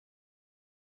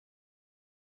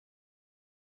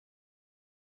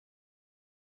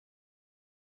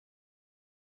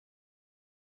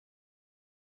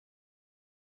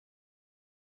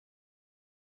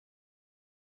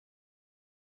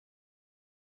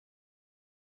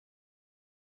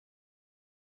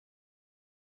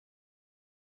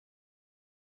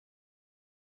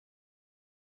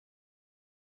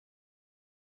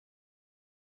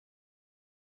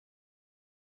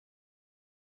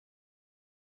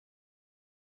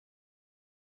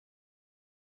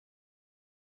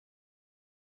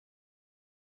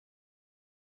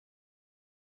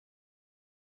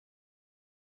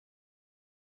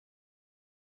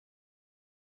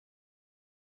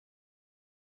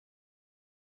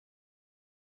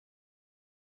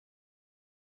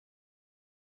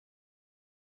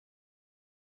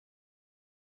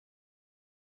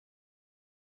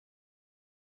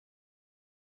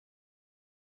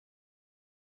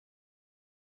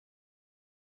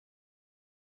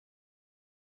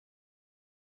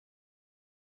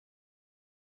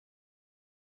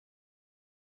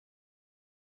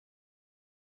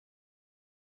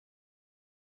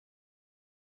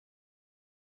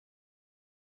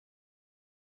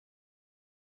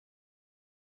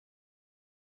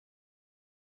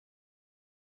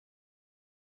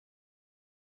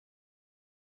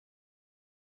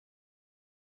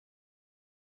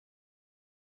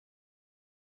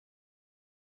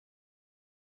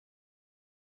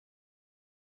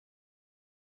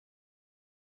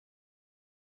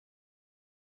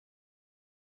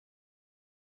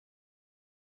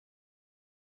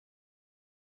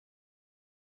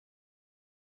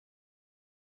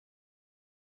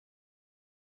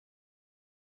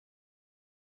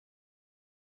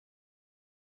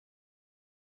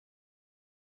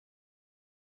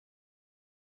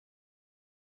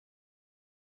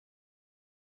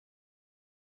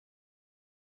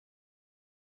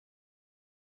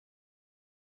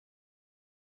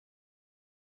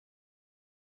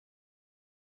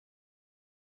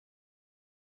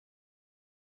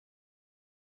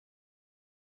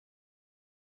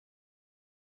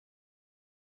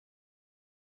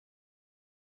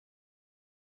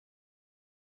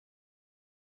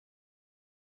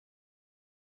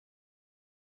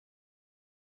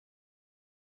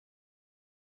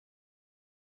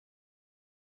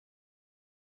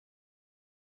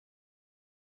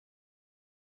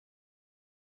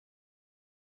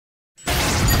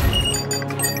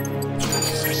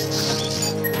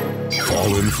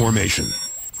in formation.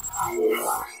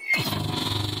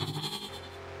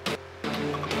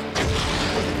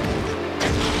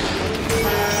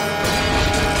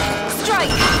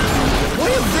 Strike! Why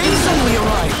have they suddenly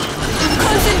arrived?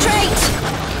 Concentrate!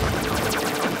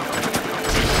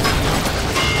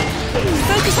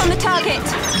 Focus on the target!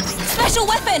 Special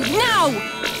weapon, now!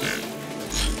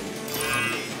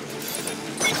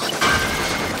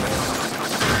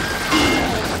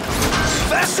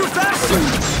 Faster, faster!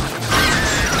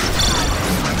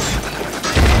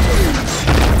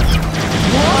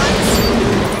 What?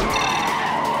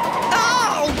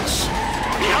 Ouch!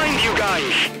 Behind you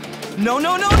guys! No,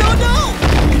 no, no, no, no!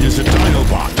 It is a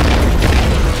Dinobot.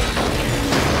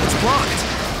 It's blocked.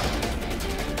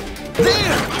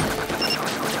 There!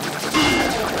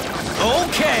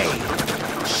 Okay!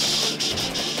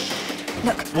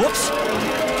 Look, Whoops!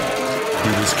 He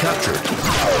was captured.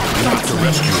 We have to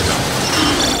rescue him.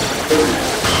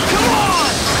 Come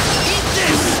on! Eat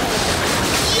this!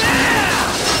 Yeah!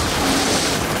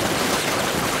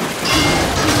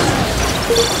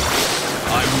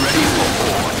 I'm ready for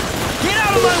war. Get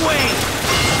out of my way!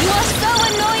 you are so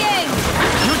annoying!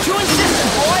 You're too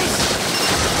insistent, boys!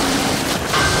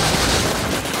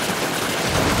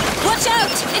 Watch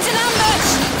out! It's an ambush!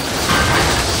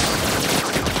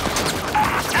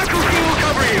 Echo team will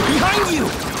cover you! Behind you!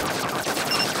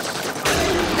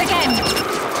 Again!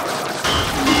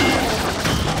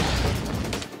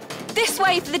 This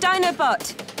way for the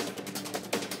Dinobot!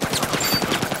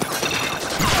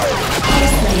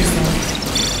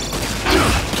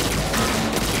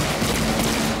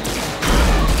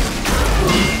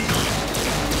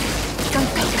 Go,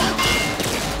 go, go!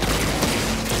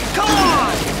 Come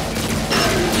on!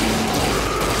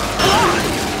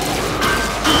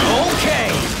 Okay!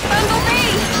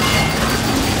 Bumblebee!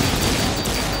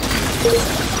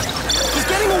 He's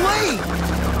getting away!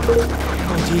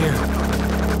 Oh dear.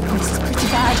 This is pretty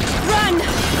bad. Run!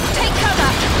 Take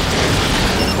cover!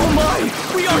 Oh my!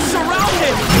 We are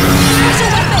surrounded! Special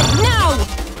weapon, now!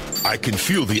 I can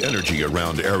feel the energy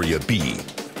around Area B.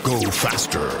 Go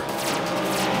faster.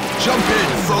 Jump in,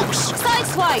 folks!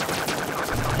 Sideswipe!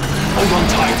 Hold on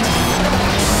tight!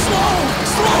 Slow!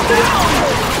 Slow down!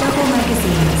 Double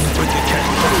magazines. But you can't.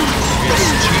 Yes,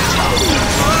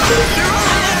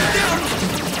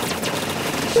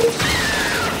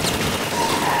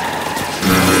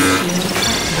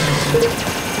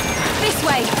 This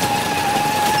way!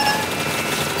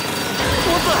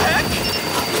 What the heck?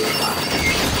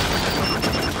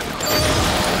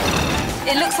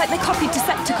 It looks like they copied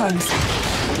Decepticons.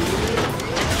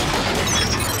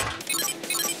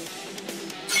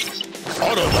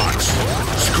 Autobots,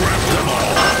 scrap them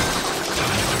all.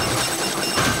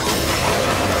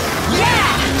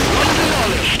 Yeah!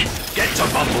 Undemolished! Get to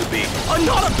Bumblebee!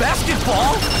 Not a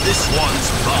basketball! This one's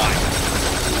mine!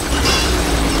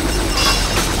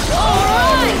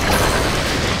 Alright!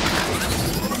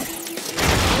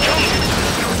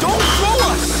 Don't throw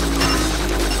us!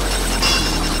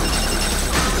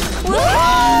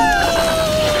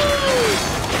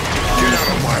 Get out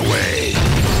of my way.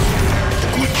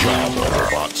 Good job,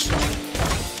 Autobots.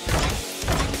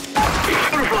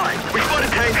 Butterfly, we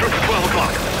spotted tanks from 12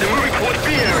 o'clock. They're moving towards B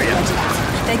area.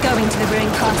 They're going to the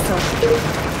ruined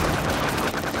castle.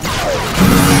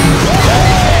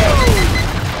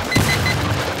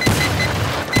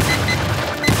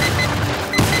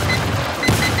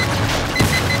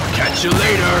 Catch you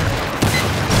later!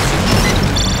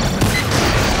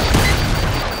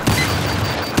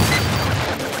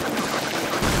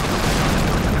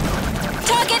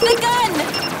 Target the gun!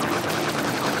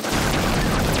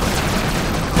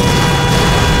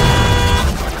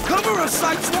 Cover us,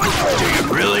 Sideswipe! Do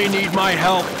you really need my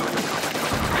help?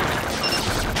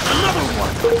 Another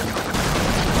one!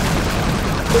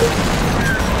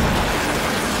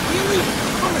 Really?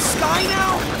 From the sky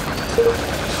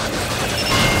now?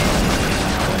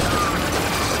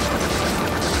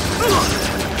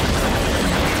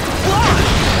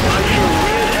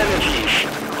 Energies.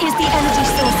 Is the energy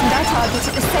source and our target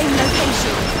at the same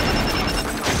location?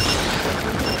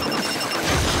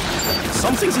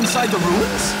 Something's inside the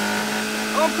ruins?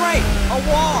 Oh great, a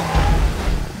wall!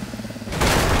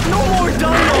 No more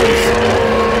dinos!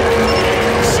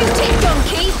 Shoot it,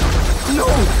 donkey! No,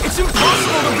 it's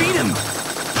impossible to beat him!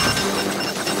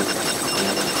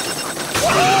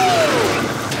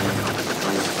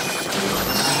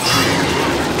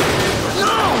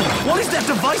 No! What is that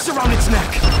device around its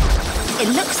neck? It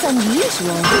looks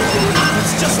unusual.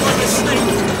 It's just like a snake!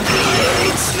 I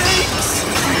hate snakes!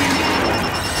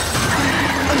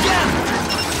 Again!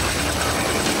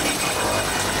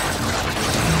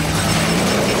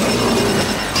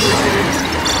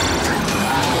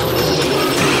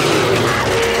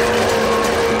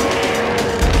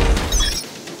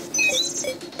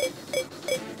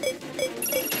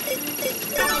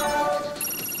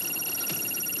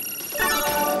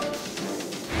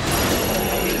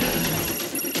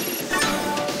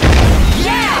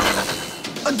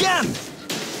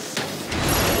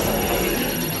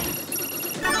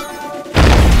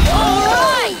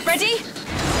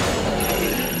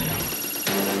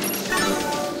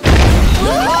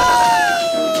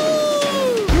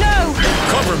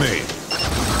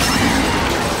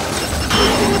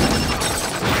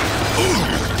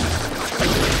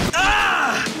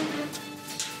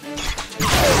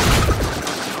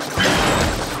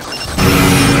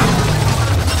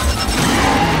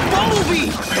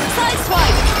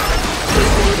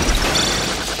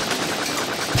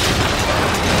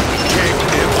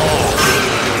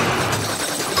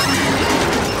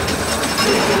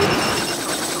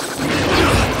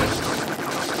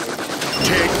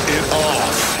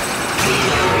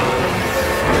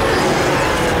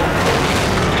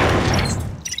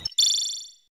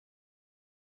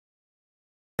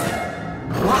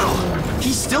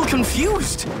 He's still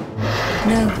confused.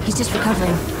 No, he's just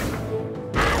recovering.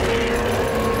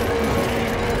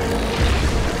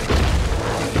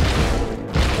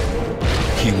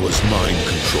 He was mind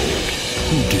controlled.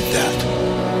 Who did that?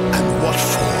 And what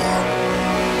for?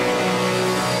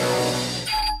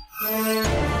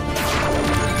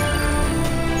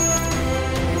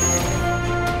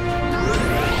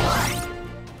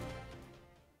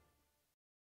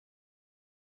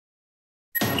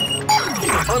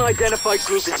 Unidentified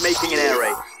group is making an air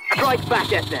raid. Strike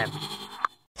back at them.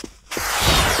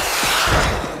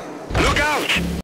 Look out!